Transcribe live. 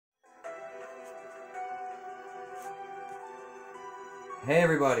Hey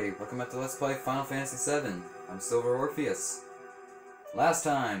everybody, welcome back to Let's Play Final Fantasy VII. I'm Silver Orpheus. Last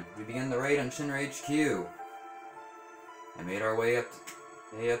time, we began the raid on Shinra HQ. And made our way up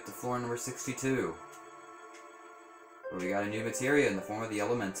to floor number 62. Where we got a new materia in the form of the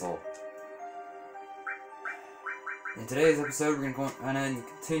Elemental. In today's episode, we're going to go ahead and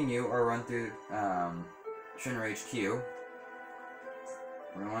continue our run through Shinra HQ.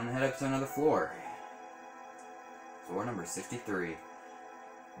 We're going to head up to another floor. Floor number 63.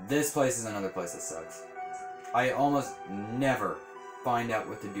 This place is another place that sucks. I almost never find out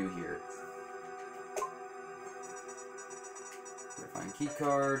what to do here. Find key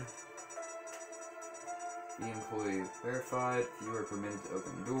card. The employee verified. You are permitted to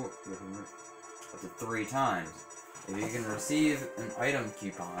open the door. You are permitted up to 3 times. If you can receive an item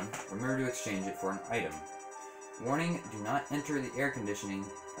coupon, remember to exchange it for an item. Warning: do not enter the air conditioning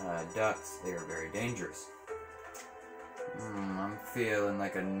ducts. They are very dangerous. I'm feeling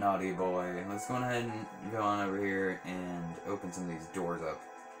like a naughty boy. Let's go ahead and go on over here and open some of these doors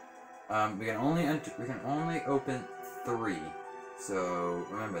up. We can only open 3, so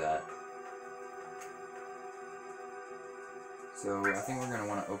remember that. So I think we're gonna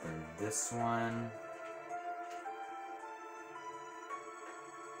want to open this one.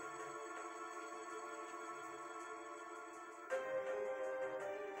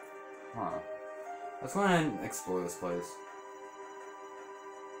 Huh. Let's go ahead and explore this place.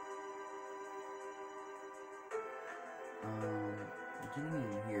 Getting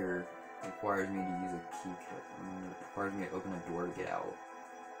in here requires me to use a key card. It requires me to open a door to get out.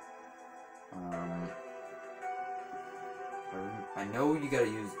 I know you gotta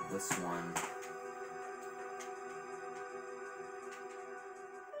use this one.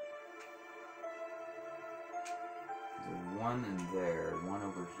 There's one in there, one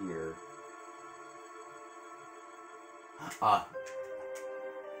over here. Ah.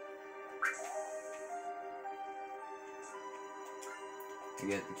 We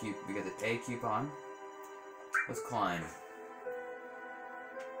get the A coupon. Let's climb.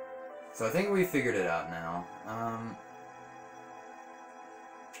 So I think we figured it out now.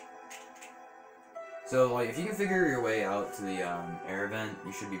 So like if you can figure your way out to the air vent,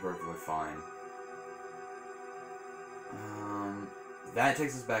 you should be perfectly fine. That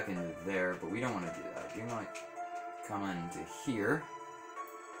takes us back into there, but we don't want to do that. You want to come into here,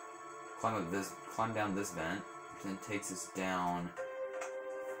 climb down this vent, which then takes us down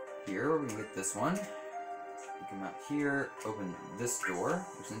here. We can get this one. We come out here, open this door,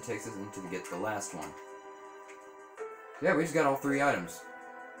 which then takes us into the last one. So yeah, we just got all 3 items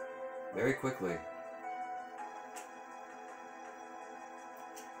very quickly.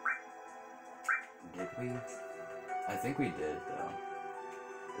 Did we? I think we did though.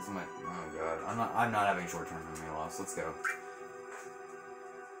 This is my, oh god, I'm not having short-term memory loss. Let's go.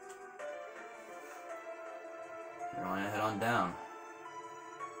 We're going to head on down.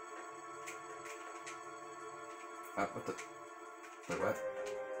 What the? Wait, what?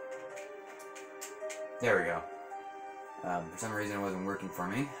 There we go. For some reason it wasn't working for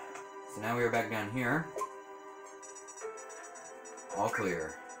me. So now we are back down here. All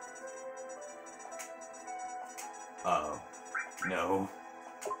clear. Uh-oh. No.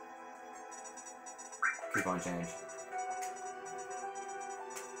 Coupon change.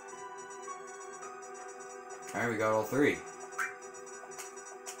 Alright, we got all 3.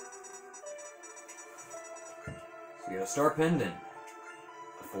 So we got a star pendant,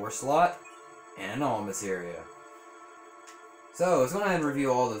 a 4-slot, and an all materia. So let's go ahead and review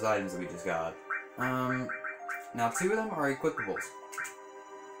all those items that we just got. Now 2 of them are equipables.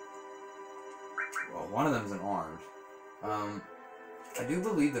 Well, one of them is an armed. I do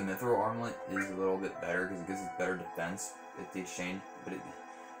believe the mithril armlet is a little bit better because it gives us better defense at the exchange, but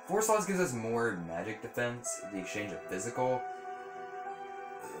 4 slots gives us more magic defense at the exchange of physical.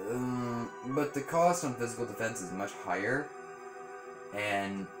 But the cost on physical defense is much higher,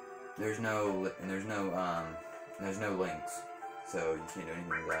 and there's no links, so you can't do anything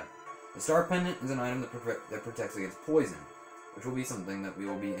with that. The star pendant is an item that protects against poison, which will be something that we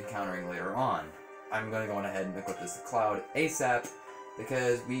will be encountering later on. I'm going to go ahead and equip this to Cloud ASAP,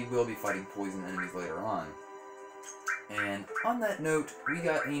 because we will be fighting poison enemies later on. And on that note, we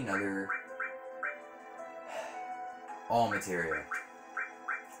got another all materia.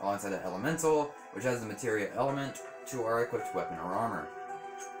 Alongside the elemental, which has the materia element to our equipped weapon or armor.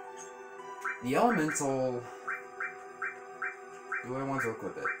 The elemental... do I want to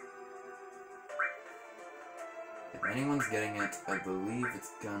equip it? If anyone's getting it, I believe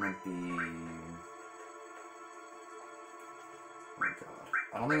it's gonna be... oh god.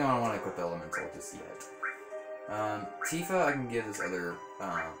 I don't think I want to equip the elemental just yet. Tifa I can give this other,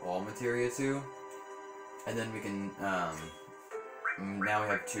 all materia to. And then we can, now we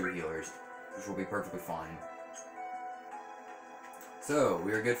have 2 healers, which will be perfectly fine. So,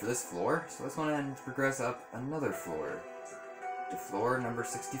 we are good for this floor, so let's go ahead and progress up another floor. To floor number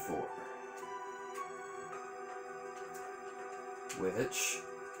 64. Which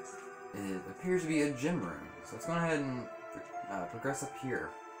it appears to be a gym room. So let's go ahead and progress up here.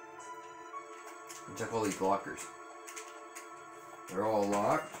 And check all these lockers. They're all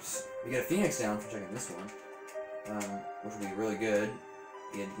locked. We get a Phoenix down for checking this one. Which will be really good.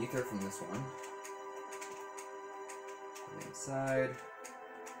 We get an ether from this one. Inside.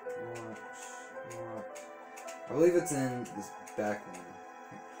 Locked. I believe it's in this back one.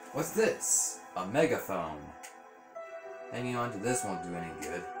 What's this? A megaphone. Hanging on to this won't do any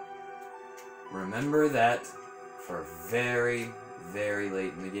good. Remember that for very, very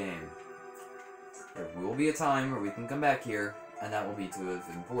late in the game. There will be a time where we can come back here, and that will be to the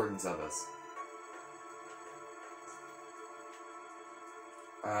importance of us.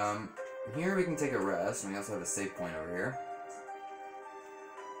 Here we can take a rest, and we also have a save point over here.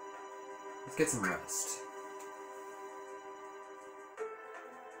 Let's get some rest.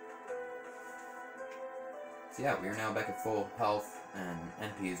 So yeah, we are now back at full health and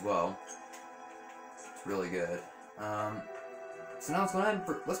NP as well. It's really good. So now let's go ahead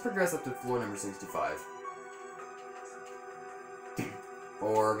and let's progress up to floor number 65.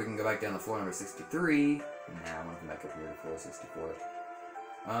 Or we can go back down to floor number 63. Nah, I want to come back up here to floor 64.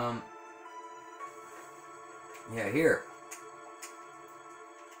 Yeah, here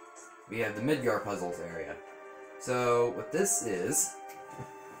we have the Midgar puzzles area. So what this is,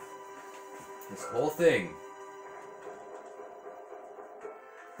 this whole thing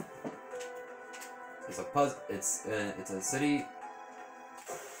is a puzzle. It's a city.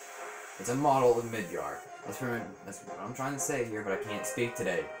 It's a model of Midgar. That's what I'm trying to say here, but I can't speak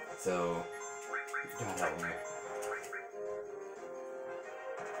today. So God help me.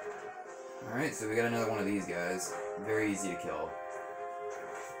 Alright, so we got another one of these guys. Very easy to kill.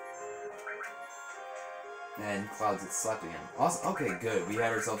 And Clouds gets slapped again. Awesome. Okay, good. We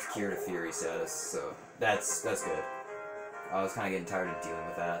had ourselves cured of Fury status, so that's good. I was kind of getting tired of dealing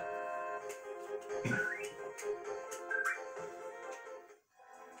with that.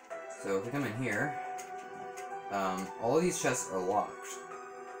 So if we come in here, all of these chests are locked.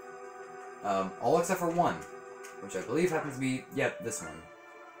 All except for one, which I believe happens to be, yep, this one.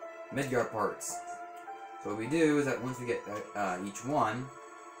 Midgar parts. So what we do is that once we get each one,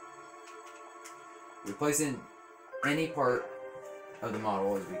 we place in any part of the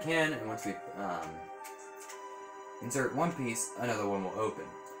model as we can, and once we insert one piece, another one will open.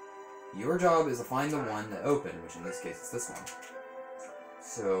 Your job is to find the one that opened, which in this case is this one.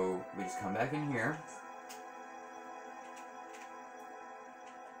 So we just come back in here,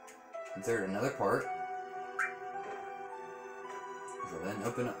 insert another part, so then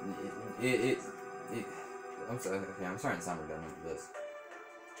open up. I'm sorry. Okay, I'm starting to sound redundant with this,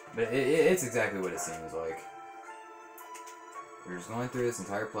 but it's exactly what it seems like. We're just going through this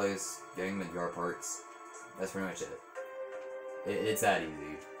entire place, getting Midgar parts. That's pretty much it. It's that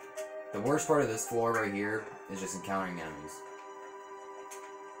easy. The worst part of this floor right here is just encountering enemies.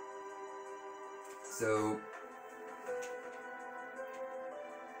 So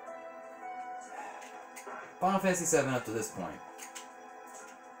Final Fantasy VII up to this point.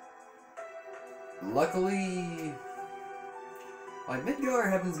 Luckily, like,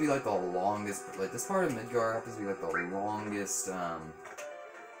 Midgar happens to be like the longest, like this part of Midgar happens to be like the longest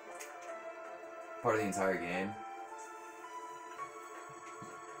part of the entire game.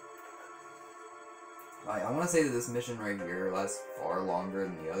 I want to say that this mission right here lasts far longer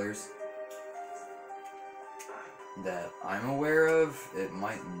than the others that I'm aware of. It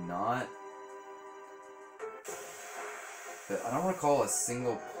might not, but I don't recall a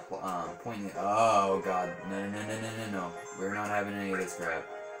single point. Oh god, no! We're not having any of this crap.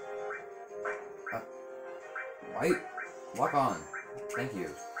 White, lock on. Thank you.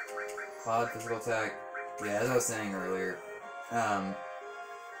 Cloud physical attack. Yeah, as I was saying earlier,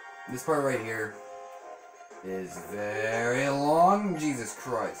 this part right here is very long. Jesus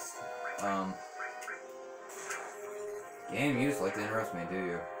Christ. Game, you just like to interrupt me, do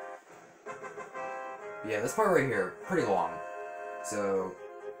you? Yeah, this part right here, pretty long. So,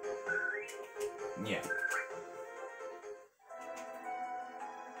 yeah.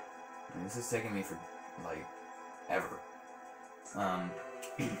 And this is taking me for, like, ever.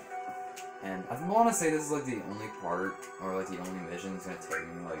 And I want to say this is, like, the only part, or, like, the only mission that's going to take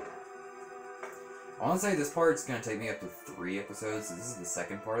me, like... I want to say this part's going to take me up to 3 episodes, so this is the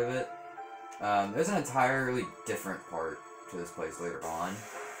second part of it. There's an entirely different part to this place later on.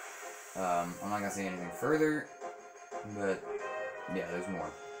 I'm not gonna say anything further, but yeah, there's more.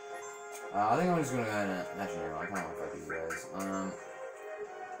 I think I'm just gonna go ahead and actually, no, I kind of want to fight these guys.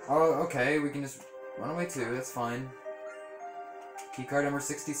 Oh, okay, we can just run away too. That's fine. Keycard number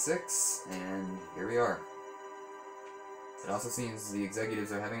 66, and here we are. It also seems the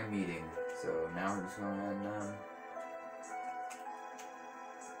executives are having a meeting, so now we're just going ahead and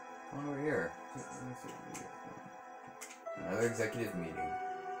come on over here. Another executive meeting.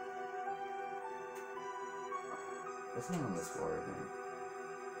 That's not on this floor, I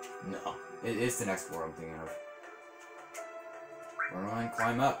think. No, it's the next floor I'm thinking of. We're going to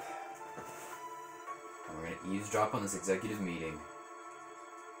climb up. And we're going to eavesdrop on this executive meeting.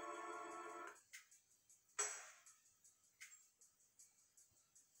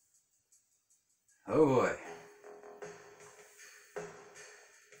 Oh boy.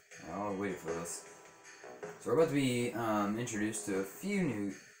 I'll wait for this. So we're about to be introduced to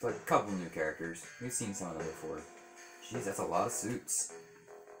a couple new characters. We've seen some of them before. Jeez, that's a lot of suits.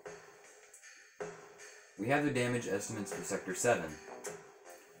 We have the damage estimates for Sector 7.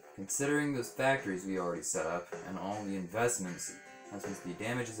 Considering those factories we already set up, and all the investments, the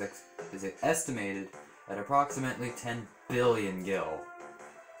damage is estimated at approximately 10 billion gil.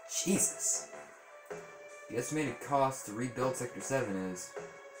 Jesus! The estimated cost to rebuild Sector 7 is...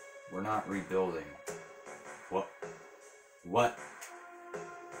 We're not rebuilding. What? What?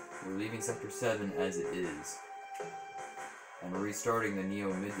 We're leaving Sector 7 as it is. And we're restarting the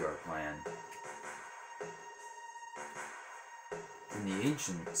Neo-Midgar plan. In the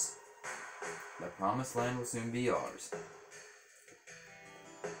Ancients, the Promised Land will soon be ours.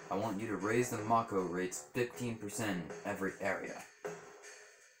 I want you to raise the Mako rates 15% in every area.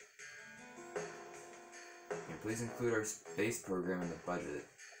 And please include our space program in the budget.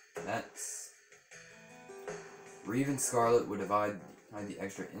 That's... Reeve and Scarlet would divide the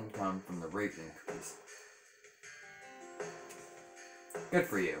extra income from the rate increase. Good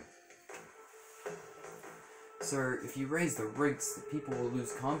for you. Sir, if you raise the rates, the people will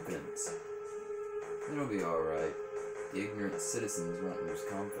lose confidence. It'll be alright. The ignorant citizens won't lose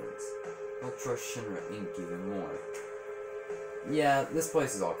confidence. They'll trust Shinra Inc. even more. Yeah, this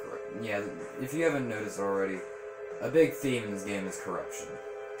place is all corrupt. Yeah, if you haven't noticed already, a big theme in this game is corruption.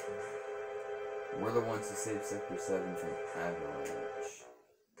 We're the ones who saved Sector 7 from avalanche.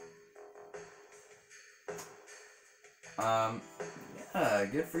 Yeah,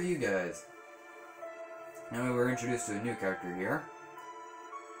 good for you guys. Now we're introduced to a new character here.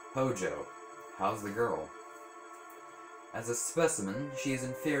 Hojo. How's the girl? As a specimen, she is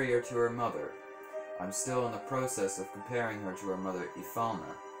inferior to her mother. I'm still in the process of comparing her to her mother,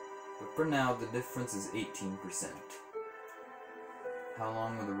 Ifalna. But for now, the difference is 18%. How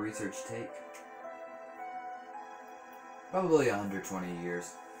long will the research take? Probably 120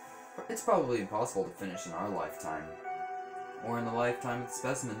 years. It's probably impossible to finish in our lifetime. Or in the lifetime of the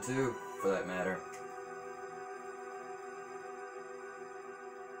specimen, too, for that matter.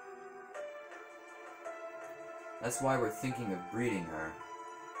 That's why we're thinking of breeding her.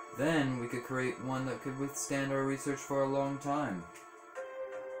 Then we could create one that could withstand our research for a long time.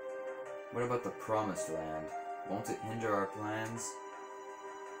 What about the Promised Land? Won't it hinder our plans?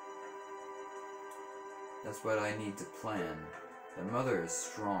 That's what I need to plan. The mother is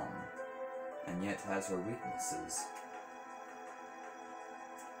strong, and yet has her weaknesses.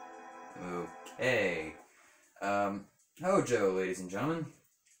 Okay. Hojo, ladies and gentlemen.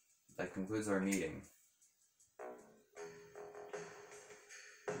 That concludes our meeting.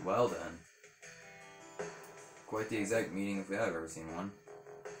 Well then. Quite the exact meeting if I've ever seen one.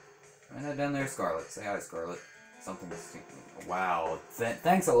 And head down there, Scarlet. Say hi, Scarlet. Something's... Wow.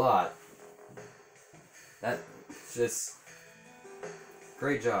 Thanks a lot. That's just...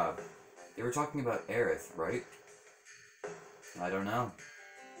 Great job. They were talking about Aerith, right? I don't know.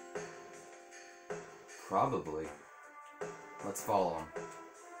 Probably. Let's follow him.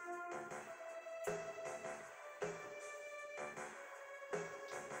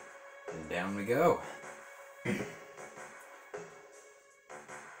 And down we go.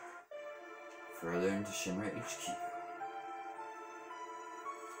 Further into Shinra HQ.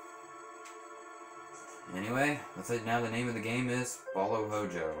 Anyway, let's say now the name of the game is Follow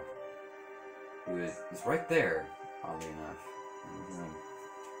Hojo. Who is right there, oddly enough. And we're gonna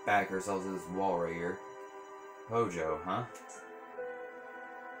back ourselves to this wall right here. Hojo, huh?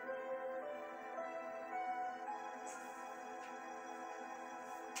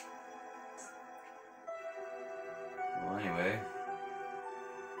 Well, anyway.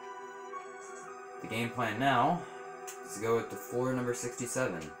 The game plan now is to go with the floor number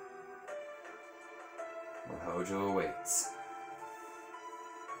 67. where Hojo awaits.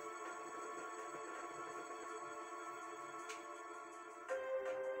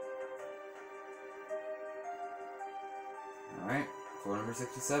 Alright, floor number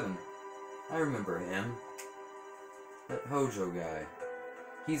 67. I remember him. That Hojo guy.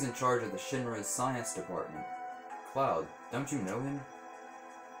 He's in charge of the Shinra's science department. Cloud, don't you know him?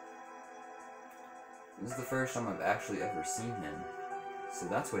 This is the first time I've actually ever seen him. So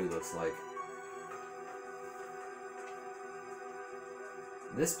that's what he looks like.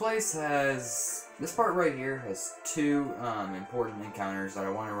 This place has... This part right here has two important encounters that I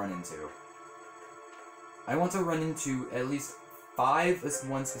want to run into. I want to run into at least 5 as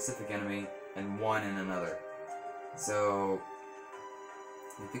one specific enemy and 1 in another. So,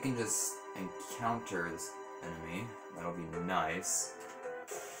 if we can just encounter this enemy, that'll be nice.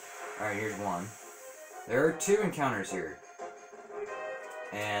 Alright, here's one. There are 2 encounters here.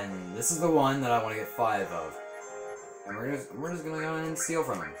 And this is the one that I want to get 5 of. And we're just gonna go in and steal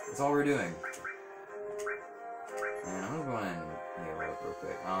from him. That's all we're doing. And I'm gonna go in and heal up real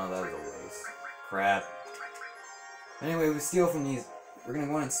quick. Oh, that was a waste. Crap. Anyway, we steal from these. We're gonna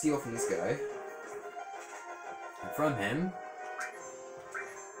go in and steal from this guy. And from him,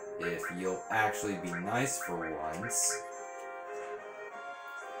 if you'll actually be nice for once,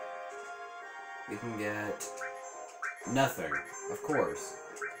 we can get nothing, of course.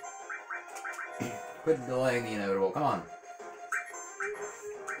 Quit delaying the inevitable, come on.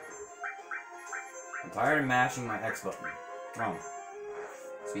 I'm tired of mashing my X button. Come on.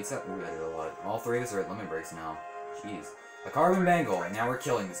 Speeds up, ooh, I did a lot. All 3 of us are at limit breaks now. Jeez. A carbon bangle, and now we're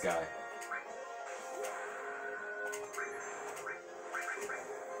killing this guy.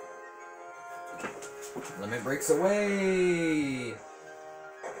 Limit breaks away!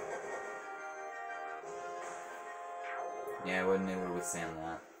 Yeah, I wouldn't able to withstand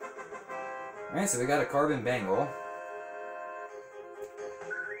that. Alright, so we got a carbon bangle.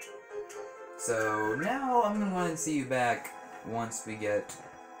 So now I'm gonna want to see you back once we get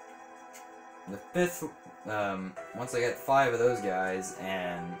the 5th, once I get 5 of those guys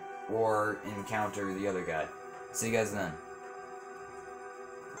or encounter the other guy. See you guys then.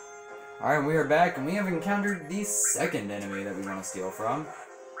 Alright, we are back and we have encountered the 2nd enemy that we want to steal from.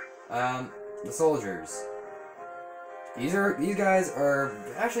 The soldiers. These guys are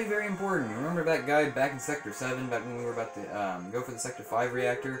actually very important. Remember that guy back in Sector 7, back when we were about to go for the Sector 5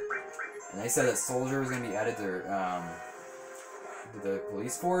 reactor? And they said that soldier was going to be added to the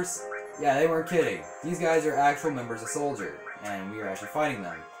police force? Yeah, they weren't kidding. These guys are actual members of Soldier, and we are actually fighting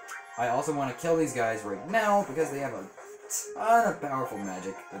them. I also want to kill these guys right now because they have a ton of powerful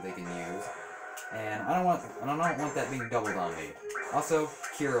magic that they can use. And I don't want that being doubled on me. Also,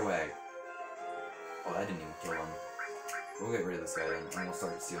 cure away. Oh, that didn't even kill him. We'll get rid of this guy then, and we'll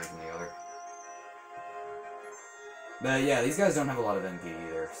start stealing from the other. But yeah, these guys don't have a lot of MP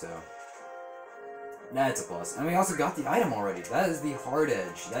either, so... That's a plus. And we also got the item already. That is the Hard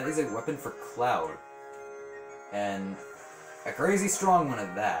Edge. That is a weapon for Cloud. And a crazy strong one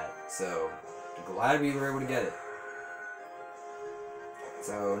at that. So, glad we were able to get it.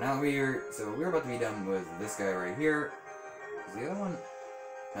 So now we're about to be done with this guy right here. Is the other one?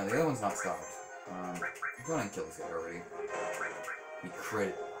 No, the other one's not stopped. I'm going to kill this guy already. He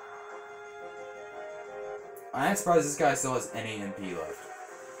crit. I'm surprised this guy still has any MP left.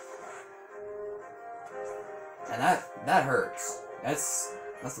 And that hurts. That's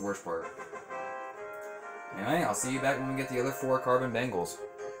the worst part. Anyway, I'll see you back when we get the other 4 carbon bangles.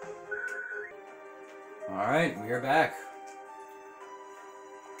 Alright, we are back.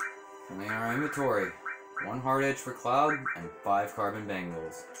 Filling our inventory. 1 hard edge for Cloud and 5 carbon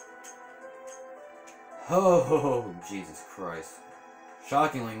bangles. Oh, Jesus Christ.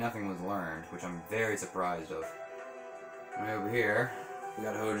 Shockingly, nothing was learned, which I'm very surprised of. Right over here, we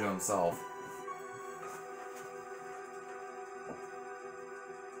got Hojo himself.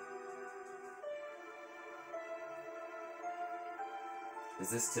 Is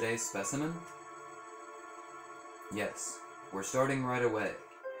this today's specimen? Yes. We're starting right away.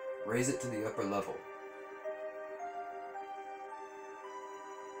 Raise it to the upper level.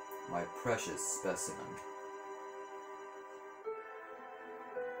 My precious specimen.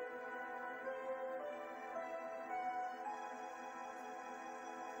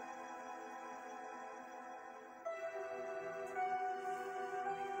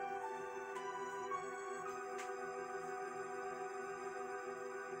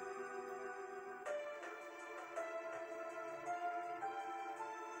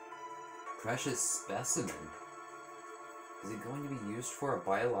 Precious specimen? Is it going to be used for a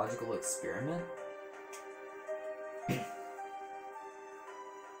biological experiment?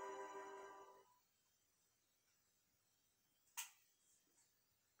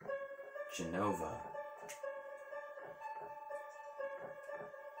 Genova.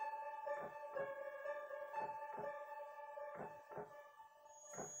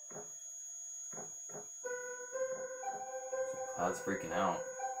 Cloud's freaking out.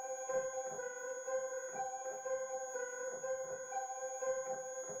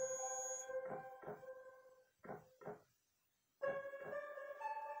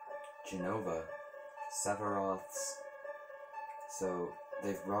 Genova. Severoth's. So,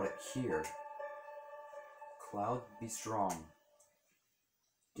 they've brought it here. Cloud, be strong.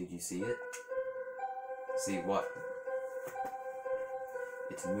 Did you see it? See what?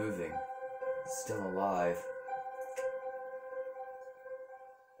 It's moving. Still alive.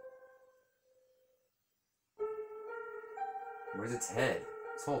 Where's its head?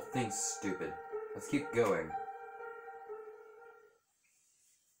 This whole thing's stupid. Let's keep going.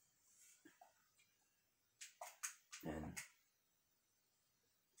 And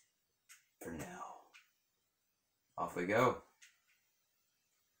for now, off we go.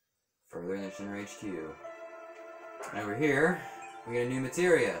 Further in the Shinra HQ. And over here, we get a new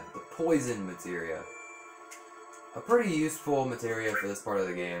materia, the poison materia. A pretty useful materia for this part of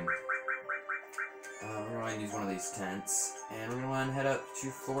the game. We're going to use one of these tents, and we're going to head up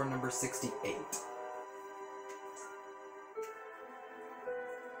to floor number 68.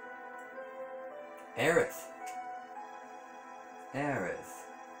 Aerith. Aerith.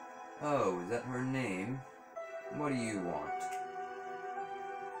 Oh, is that her name? What do you want?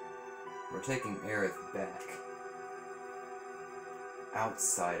 We're taking Aerith back.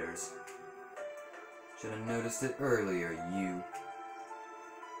 Outsiders. Should have noticed it earlier, you.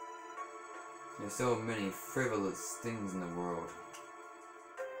 There's so many frivolous things in the world.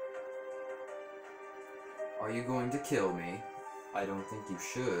 Are you going to kill me? I don't think you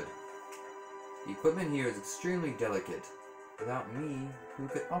should. The equipment here is extremely delicate. Without me, who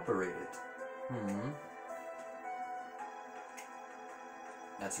could operate it?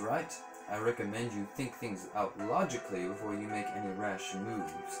 That's right. I recommend you think things out logically before you make any rash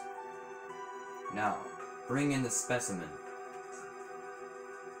moves. Now, bring in the specimen.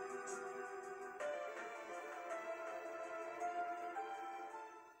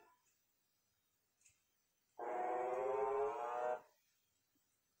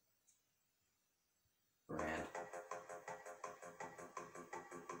 Brand.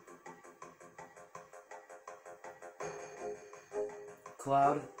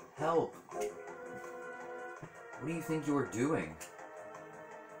 Cloud, help! What do you think you are doing?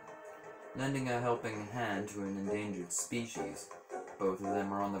 Lending a helping hand to an endangered species. Both of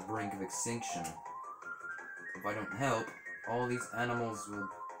them are on the brink of extinction. If I don't help, all these animals will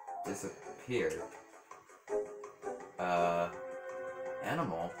disappear.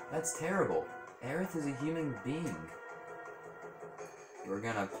 Animal? That's terrible. Aerith is a human being. You're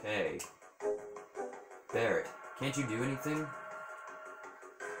gonna pay. Barrett, can't you do anything?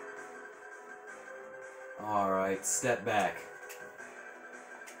 Alright, step back.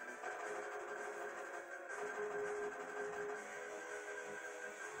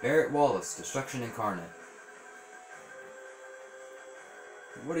 Barrett Wallace, Destruction Incarnate.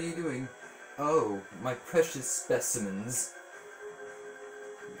 What are you doing? Oh, my precious specimens.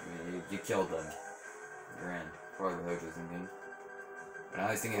 You killed them. You're in. Probably what Hojo's thinking. But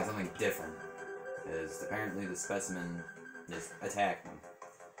I was thinking of something different. Because apparently the specimen just attacked them.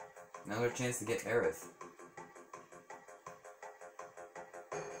 Another chance to get Aerith.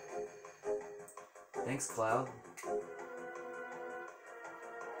 Thanks, Cloud.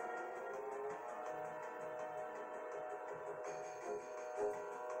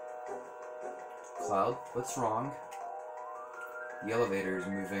 Cloud, what's wrong? The elevator is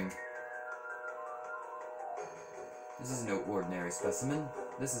moving. This is no ordinary specimen.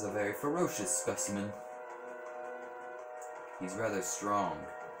 This is a very ferocious specimen. He's rather strong.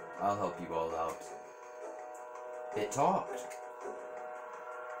 I'll help you all out. It talked.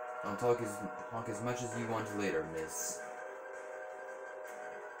 I'll talk as much as you want later, miss.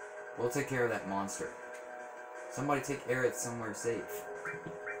 We'll take care of that monster. Somebody take Aerith somewhere safe.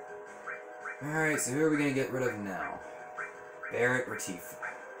 Alright, so who are we gonna get rid of now? Barrett or Tifa?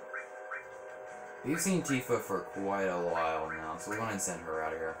 We've seen Tifa for quite a while now, so we're gonna send her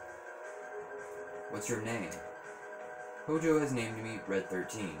out of here. What's your name? Hojo has named me Red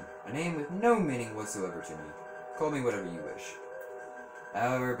 13, a name with no meaning whatsoever to me. Call me whatever you wish.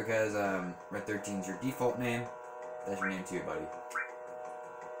 However, because Red 13's your default name, that's your name too, buddy.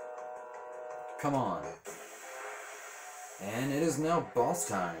 Come on. And it is now boss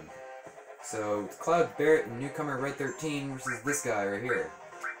time. So, Cloud, Barrett, and newcomer Red 13 versus this guy right here.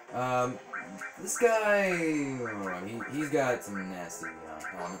 this guy, he's got some nasty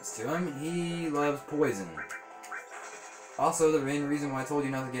elements to him. He loves poison. Also, the main reason why I told you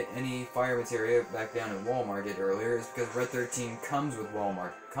not to get any fire materia back down in Wall Market earlier is because Red 13 comes with Wall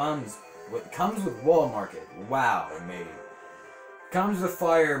Market. Comes with Wall Market. Wow, mate. Comes with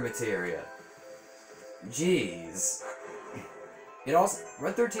fire materia. Jeez.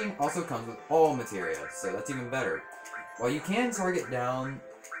 Red 13 also comes with all materia, so that's even better. While you can target down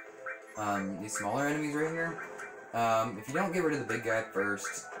these smaller enemies right here, if you don't get rid of the big guy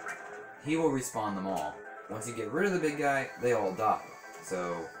first, he will respawn them all. Once you get rid of the big guy, they all die.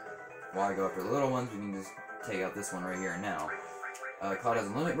 So, while I go after the little ones, we can just take out this one right here and now. Cloud has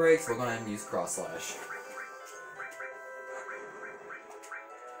limit breaks, so we'll go ahead and use Cross Slash.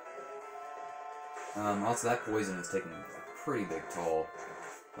 Also, that poison is taking a pretty big toll.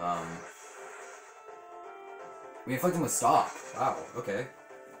 We inflict him with stock. Wow, okay.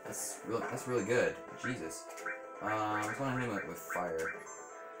 That's really good. Jesus. I'm just gonna hit him with fire.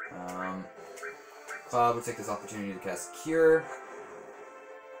 Cloud will take this opportunity to cast Cure.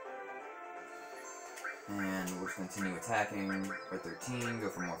 And we'll just continue attacking. Red 13, go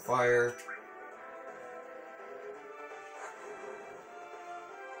for more fire.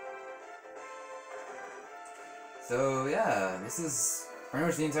 So yeah, this is pretty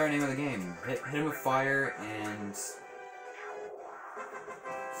much the entire name of the game. Hit him with fire and just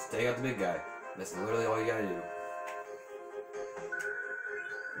take out the big guy. That's literally all you gotta do.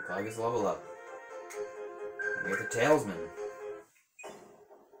 The Cloud gets level up. We get the Talesman.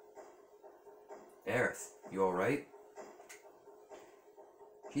 Aerith, you alright?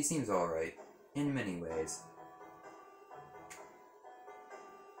 She seems alright, in many ways.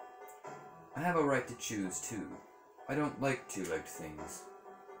 I have a right to choose too. I don't like two-legged things.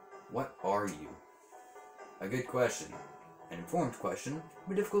 What are you? A good question. An informed question,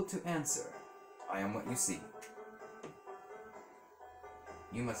 but difficult to answer. I am what you see.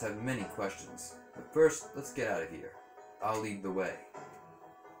 You must have many questions. But first, let's get out of here. I'll lead the way.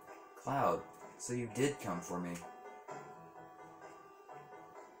 Cloud, so you did come for me.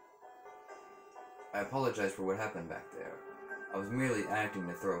 I apologize for what happened back there. I was merely acting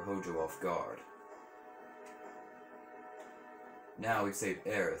to throw Hojo off guard. Now we've saved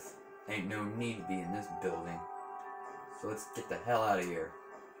Aerith. Ain't no need to be in this building. So let's get the hell out of here.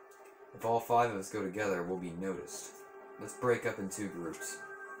 If all 5 of us go together, we'll be noticed. Let's break up in 2 groups.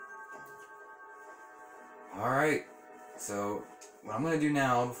 Alright, so what I'm going to do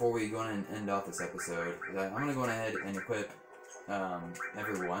now, before we go on and end off this episode, is I'm going to go ahead and equip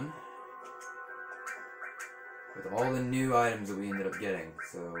everyone with all the new items that we ended up getting.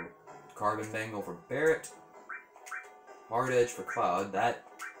 So, Carbon Bangle for Barret, Hard Edge for Cloud, that...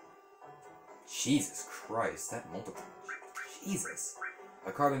 Jesus Christ, that multiple... Jesus!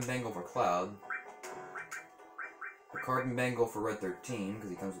 A Carbon Bangle for Cloud, a Carbon Bangle for Red 13, because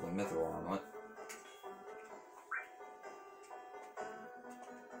he comes with a Mithril Armlet.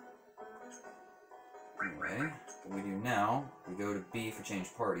 Anyway, what we do now, we go to B for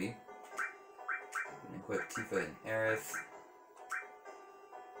Change Party, and equip Tifa and Aerith.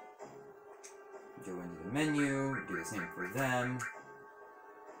 Go into the menu, do the same for them.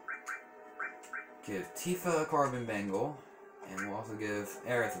 Give Tifa a Carbon Bangle, and we'll also give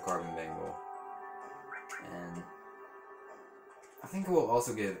Aerith a Carbon Bangle. And I think we'll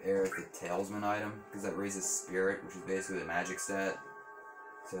also give Aerith the Talesman item, because that raises Spirit, which is basically a magic stat.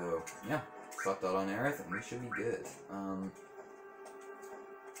 So, yeah. Slap that on Aerith, and we should be good.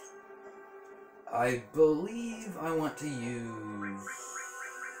 I believe I want to use...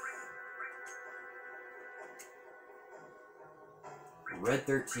 Red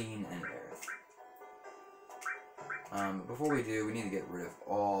 13 and Aerith. Before we do, we need to get rid of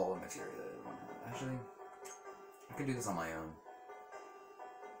all the material that I want to have. Actually, I could do this on my own.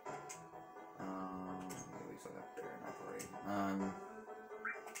 At least I got there enough already.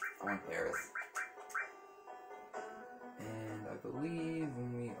 I want Aerith. And I believe when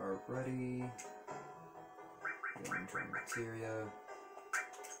we are ready, go into our materia,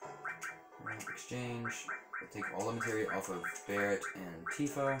 exchange, we'll take all the materia off of Barret and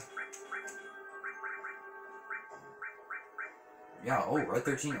Tifa. Yeah, oh, Red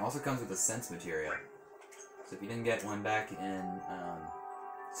 13 also comes with a Sense materia. So if you didn't get one back in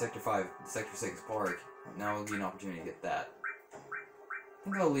Sector 6 Park, now will be an opportunity to get that. I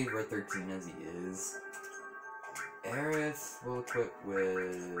think I'll leave Red 13 as he is. Aerith will equip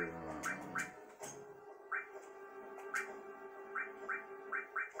with...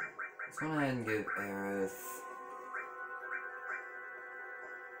 let's go ahead and give Aerith...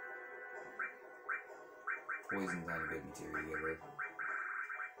 Poison's not a good material to get rid.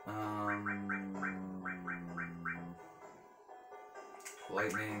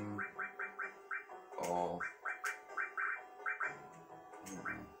 Lightning. All.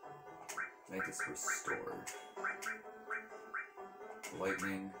 Make this restored.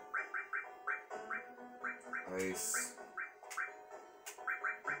 Lightning. Ice.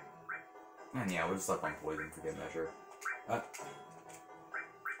 And yeah, we'll just let on poison for good measure.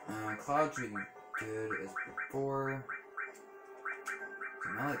 Cloud should be good as before.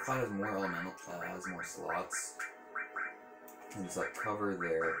 So now that Cloud has more elemental, has more slots, and just like cover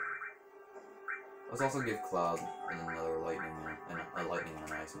there. Let's also give Cloud another lightning and a lightning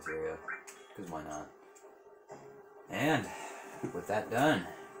and an ice materia, because why not? And with that done,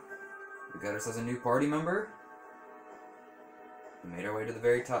 we got ourselves a new party member. We made our way to the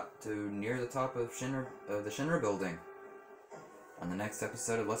very top, to near the top of the Shinra building. On the next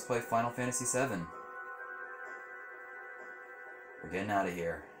episode of Let's Play Final Fantasy VII. We're getting out of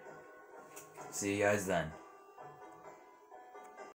here. See you guys then.